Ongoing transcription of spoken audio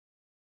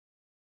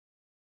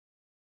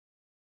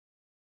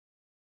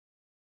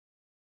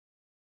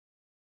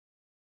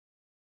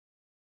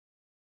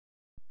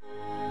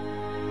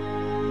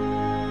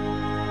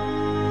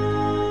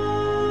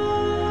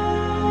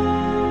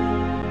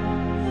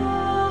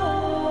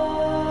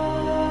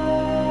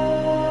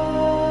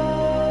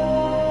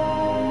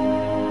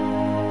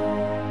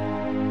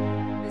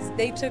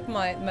They took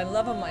my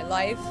love of my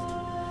life,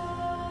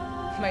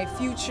 my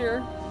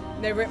future.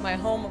 They ripped my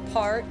home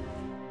apart.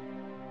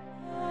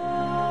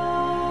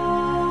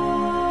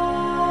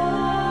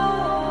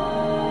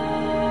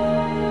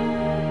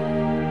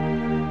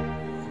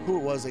 Who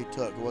it was they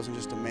took, it wasn't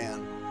just a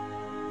man.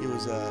 He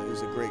was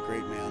a great,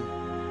 great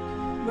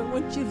man. But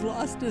once you've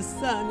lost a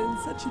son in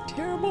such a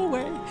terrible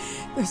way,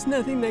 there's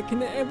nothing that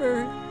can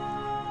ever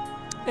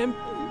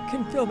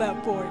can fill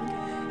that void.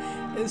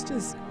 It's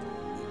just,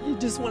 you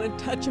just want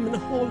to touch him and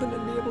hold him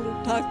and be able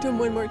to talk to him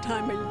one more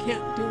time, but you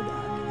can't do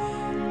that.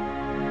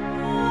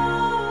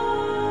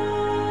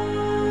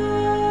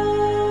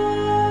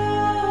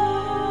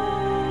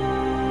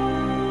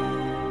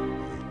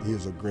 He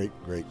is a great,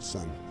 great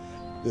son.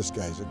 This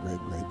guy's a great,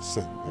 great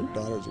son. My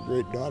daughter's a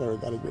great daughter. I've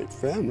got a great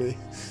family.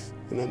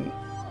 And then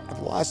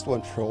I've lost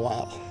one for a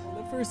while.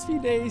 The first few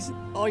days,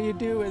 all you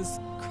do is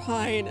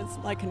cry, and it's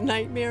like a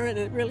nightmare, and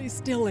it really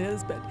still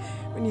is. But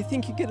when you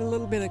think you get a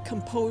little bit of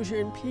composure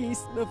and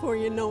peace, before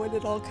you know it,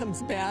 it all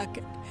comes back,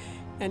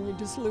 and you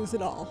just lose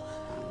it all.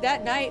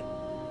 That night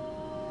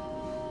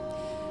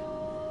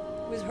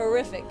was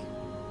horrific.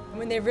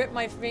 When they ripped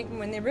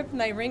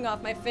my ring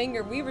off my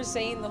finger, we were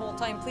saying the whole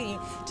time, pleading,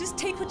 just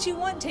take what you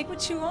want, take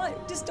what you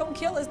want. Just don't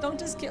kill us,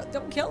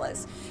 don't kill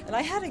us. And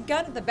I had a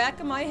gun at the back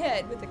of my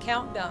head with the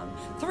countdown,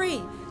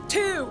 3,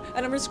 2,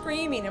 and I'm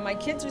screaming, and my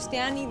kids are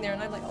standing there,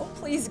 and I'm like, oh,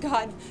 please,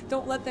 God,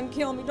 don't let them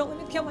kill me. Don't let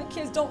them kill my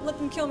kids. Don't let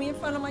them kill me in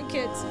front of my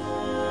kids.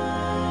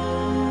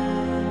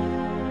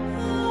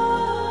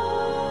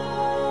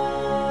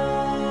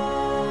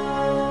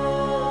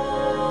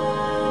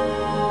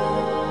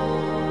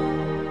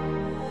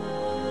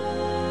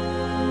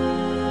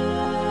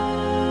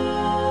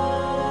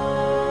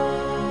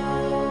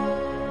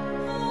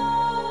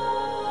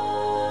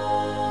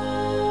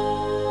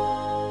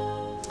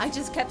 I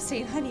just kept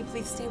saying, honey,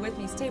 please stay with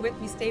me, stay with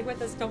me, stay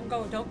with us, don't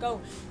go, don't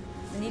go.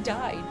 And he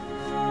died.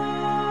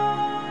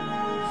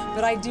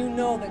 But I do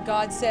know that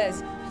God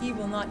says he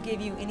will not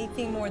give you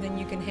anything more than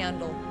you can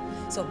handle.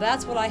 So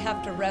that's what I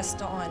have to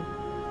rest on.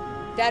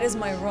 That is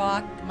my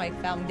rock, my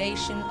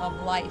foundation of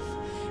life.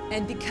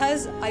 And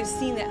because I've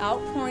seen the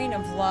outpouring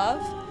of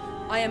love,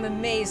 I am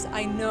amazed.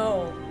 I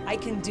know I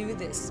can do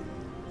this.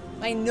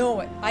 I know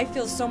it. I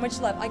feel so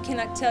much love. I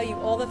cannot tell you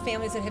all the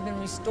families that have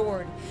been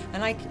restored.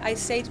 And I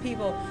say to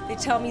people, they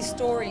tell me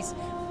stories.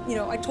 You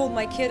know, I told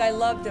my kid I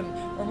loved him,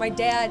 or my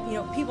dad, you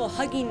know, people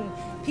hugging,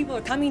 people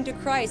are coming to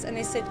Christ. And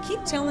I said,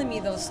 keep telling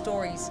me those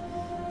stories,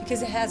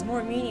 because it has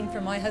more meaning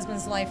for my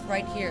husband's life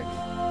right here.